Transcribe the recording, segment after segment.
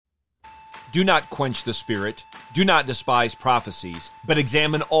Do not quench the Spirit. Do not despise prophecies, but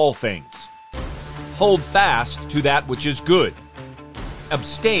examine all things. Hold fast to that which is good.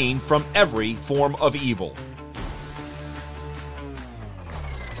 Abstain from every form of evil.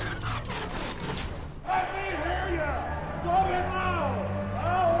 Let me hear you! Go it loud!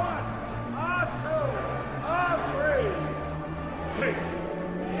 A 1, A 2, A 3. Please.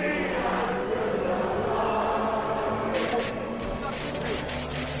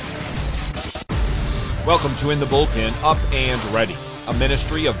 Welcome to In the Bullpen, Up and Ready, a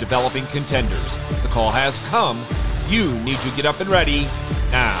ministry of developing contenders. The call has come. You need to get up and ready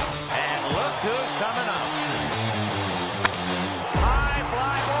now. And look who's coming up. High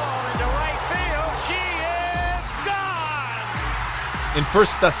fly ball into right field. She is gone. In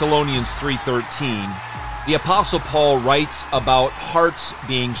 1 Thessalonians 3:13, the Apostle Paul writes about hearts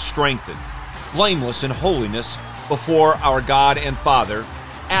being strengthened, blameless in holiness before our God and Father,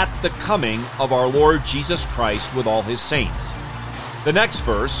 at the coming of our Lord Jesus Christ with all his saints. The next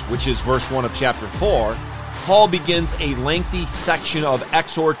verse, which is verse 1 of chapter 4, Paul begins a lengthy section of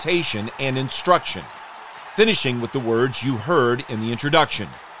exhortation and instruction, finishing with the words you heard in the introduction.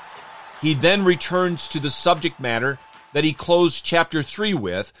 He then returns to the subject matter that he closed chapter 3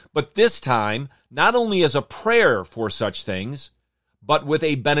 with, but this time not only as a prayer for such things, but with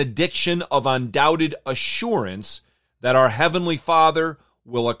a benediction of undoubted assurance that our Heavenly Father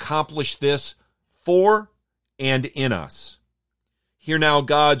will accomplish this for and in us. Hear now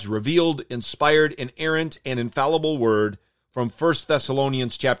God's revealed, inspired, inerrant, and infallible word from 1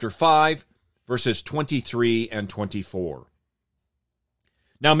 Thessalonians chapter 5, verses 23 and 24.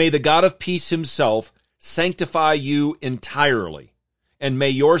 Now may the God of peace himself sanctify you entirely, and may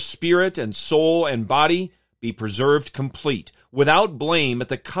your spirit and soul and body be preserved complete, without blame at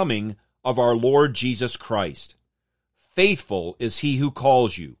the coming of our Lord Jesus Christ. Faithful is he who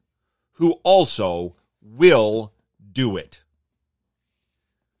calls you, who also will do it.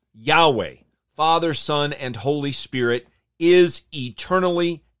 Yahweh, Father, Son, and Holy Spirit, is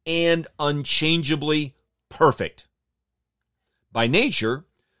eternally and unchangeably perfect. By nature,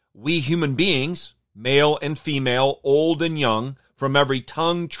 we human beings, male and female, old and young, from every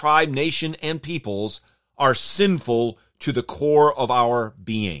tongue, tribe, nation, and peoples, are sinful to the core of our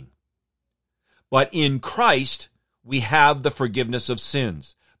being. But in Christ, we have the forgiveness of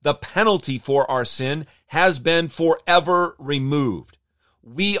sins. The penalty for our sin has been forever removed.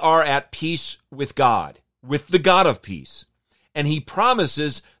 We are at peace with God, with the God of peace. And he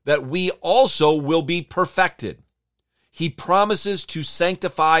promises that we also will be perfected. He promises to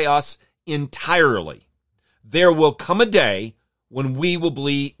sanctify us entirely. There will come a day when we will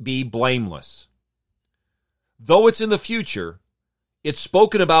be blameless. Though it's in the future, it's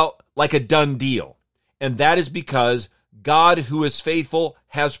spoken about like a done deal. And that is because God, who is faithful,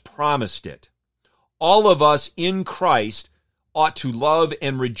 has promised it. All of us in Christ ought to love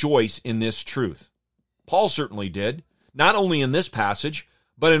and rejoice in this truth. Paul certainly did, not only in this passage,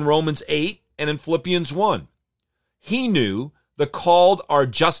 but in Romans 8 and in Philippians 1. He knew the called are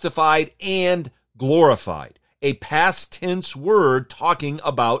justified and glorified, a past tense word talking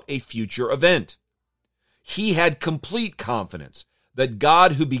about a future event. He had complete confidence that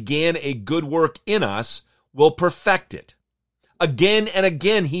God, who began a good work in us, will perfect it. Again and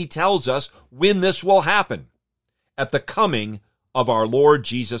again, he tells us when this will happen, at the coming of our Lord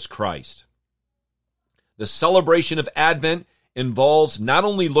Jesus Christ. The celebration of Advent involves not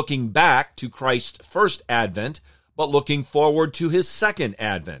only looking back to Christ's first advent, but looking forward to his second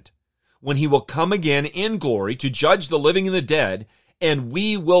advent, when he will come again in glory to judge the living and the dead, and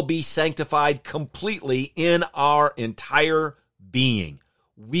we will be sanctified completely in our entire being.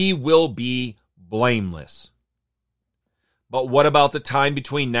 We will be blameless. But what about the time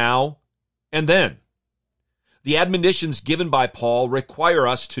between now and then? The admonitions given by Paul require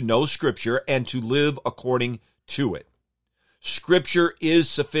us to know Scripture and to live according to it. Scripture is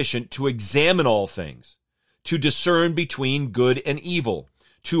sufficient to examine all things, to discern between good and evil,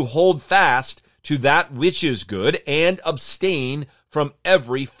 to hold fast to that which is good, and abstain from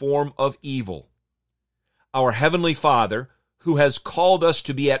every form of evil. Our Heavenly Father, who has called us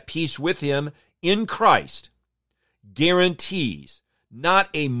to be at peace with him in Christ, guarantees not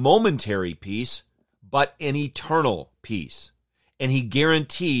a momentary peace, but an eternal peace. And he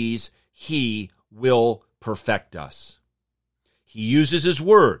guarantees he will perfect us. He uses his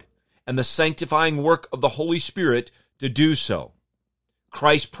word and the sanctifying work of the Holy Spirit to do so.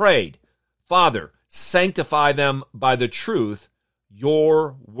 Christ prayed, Father, sanctify them by the truth.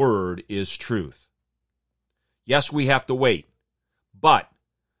 Your word is truth. Yes, we have to wait. But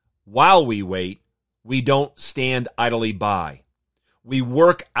while we wait, we don't stand idly by. we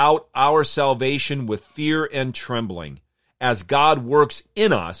work out our salvation with fear and trembling, as God works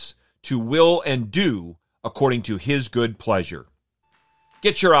in us to will and do according to his good pleasure.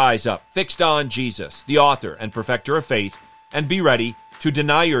 Get your eyes up, fixed on Jesus, the author and perfecter of faith, and be ready to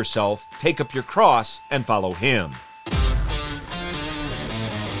deny yourself, take up your cross, and follow him.